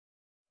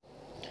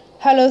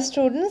Hello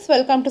students,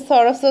 welcome to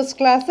Saurash's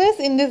classes.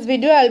 In this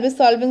video, I will be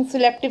solving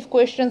selective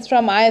questions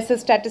from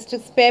ISS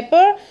Statistics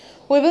paper.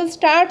 We will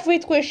start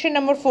with question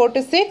number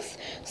 46.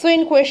 So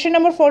in question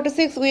number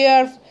 46, we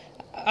are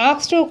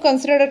asked to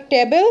consider a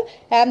table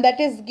and that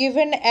is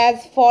given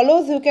as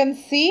follows. You can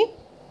see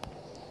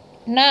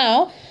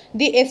now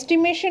the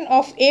estimation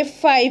of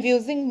F5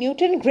 using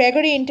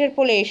Newton-Gregory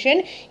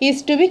interpolation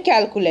is to be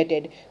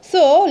calculated.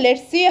 So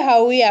let's see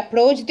how we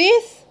approach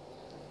this.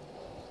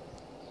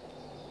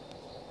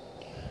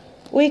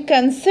 We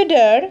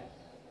consider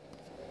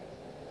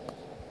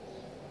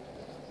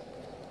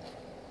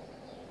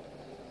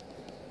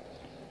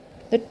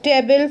the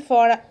table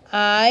for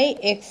I,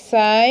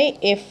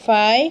 Xi,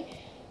 Fi,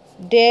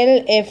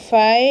 del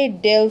Fi,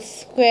 del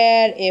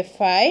square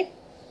Fi,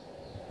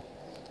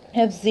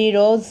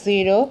 F0,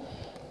 0,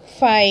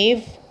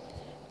 5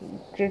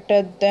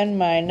 greater than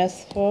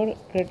minus 4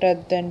 greater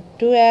than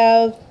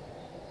 12,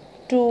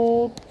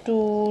 2,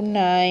 2,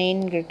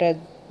 9 greater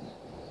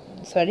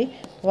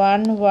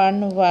 1,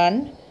 1,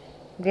 1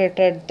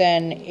 greater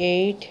than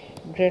 8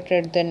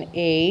 greater than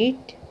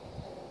 8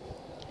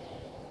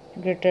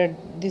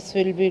 this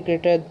will be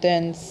greater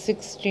than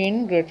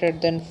 16 greater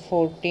than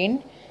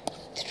 14,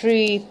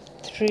 3,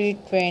 3,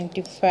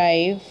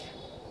 25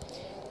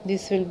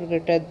 this will be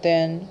greater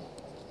than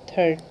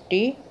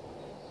 30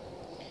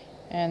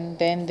 and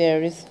then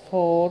there is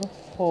 4,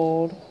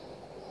 4,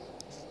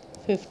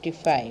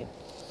 55.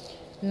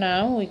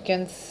 Now we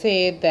can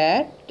say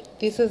that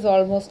this is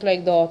almost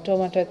like the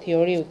automata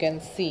theory. You can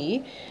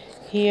see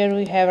here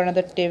we have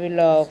another table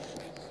of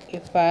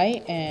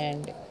Fi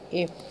and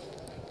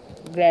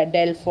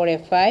del for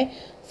Fi.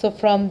 So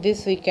from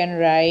this we can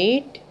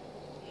write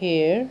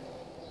here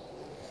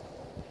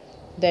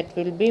that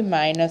will be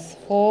minus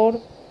 4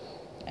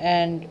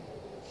 and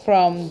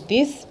from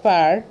this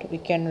part we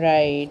can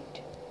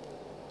write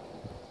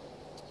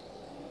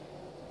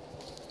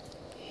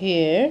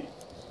here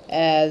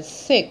as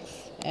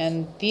 6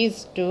 and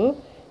these two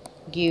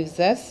gives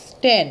us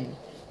 10.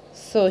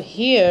 So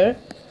here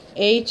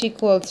h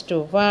equals to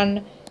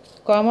 1,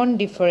 common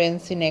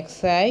difference in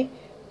xi,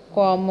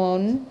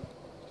 common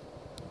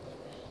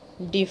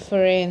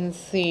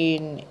difference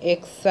in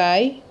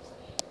xi,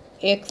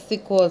 x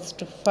equals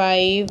to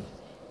 5,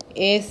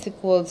 s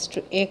equals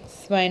to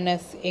x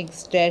minus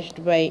x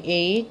dashed by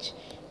h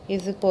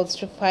is equals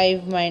to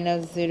 5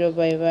 minus 0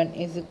 by 1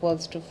 is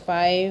equals to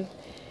 5,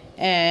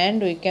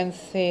 and we can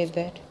say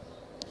that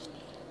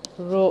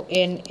rho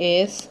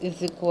ns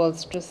is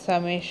equals to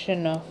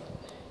summation of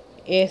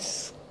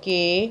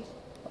sk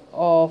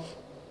of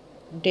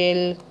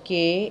del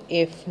k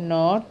f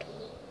naught.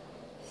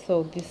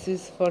 So this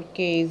is for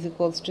k is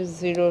equals to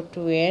 0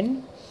 to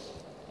n,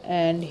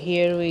 and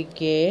here we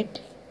get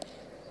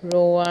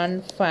rho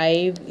 1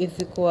 5 is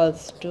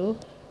equals to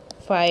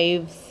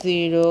 5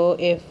 0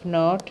 f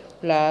naught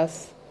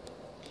plus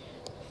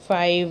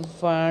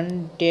 5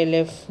 1 del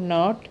f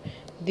naught.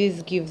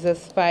 This gives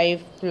us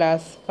 5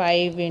 plus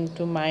 5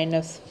 into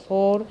minus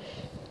 4,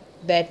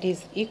 that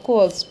is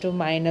equals to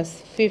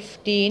minus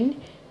 15,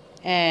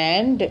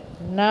 and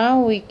now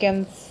we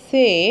can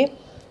say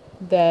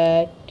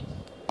that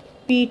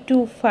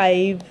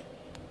P25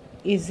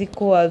 is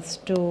equals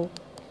to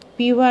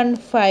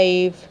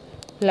P15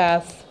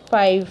 plus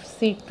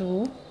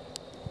 5C2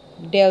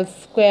 del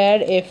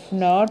square F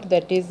naught,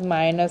 that is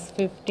minus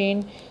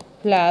 15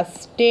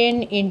 plus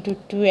 10 into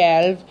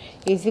 12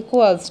 is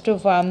equals to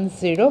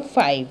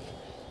 105.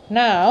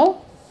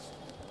 Now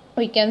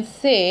we can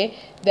say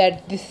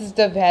that this is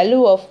the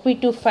value of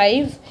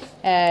P25,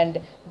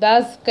 and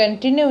thus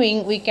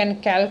continuing we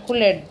can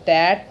calculate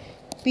that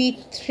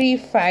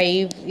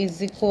P35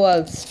 is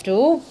equals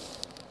to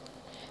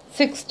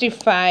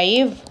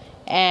 65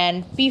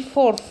 and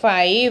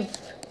P45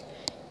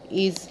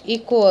 is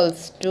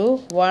equals to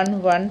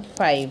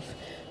 115.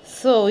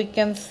 So we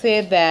can say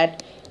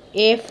that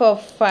f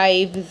of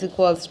 5 is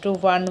equals to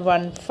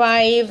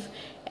 115,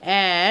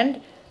 and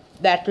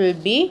that will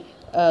be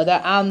the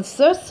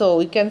answer. So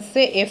we can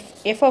say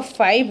f of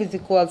 5 is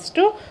equals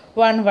to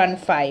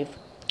 115.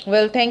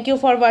 Well, thank you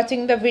for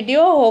watching the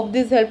video. Hope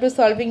this helped you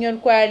solving your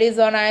queries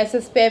on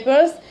ISS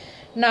papers.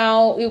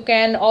 Now you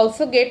can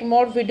also get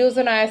more videos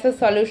on ISS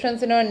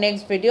solutions in our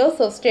next video.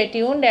 So stay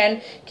tuned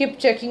and keep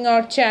checking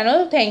our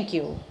channel. Thank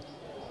you.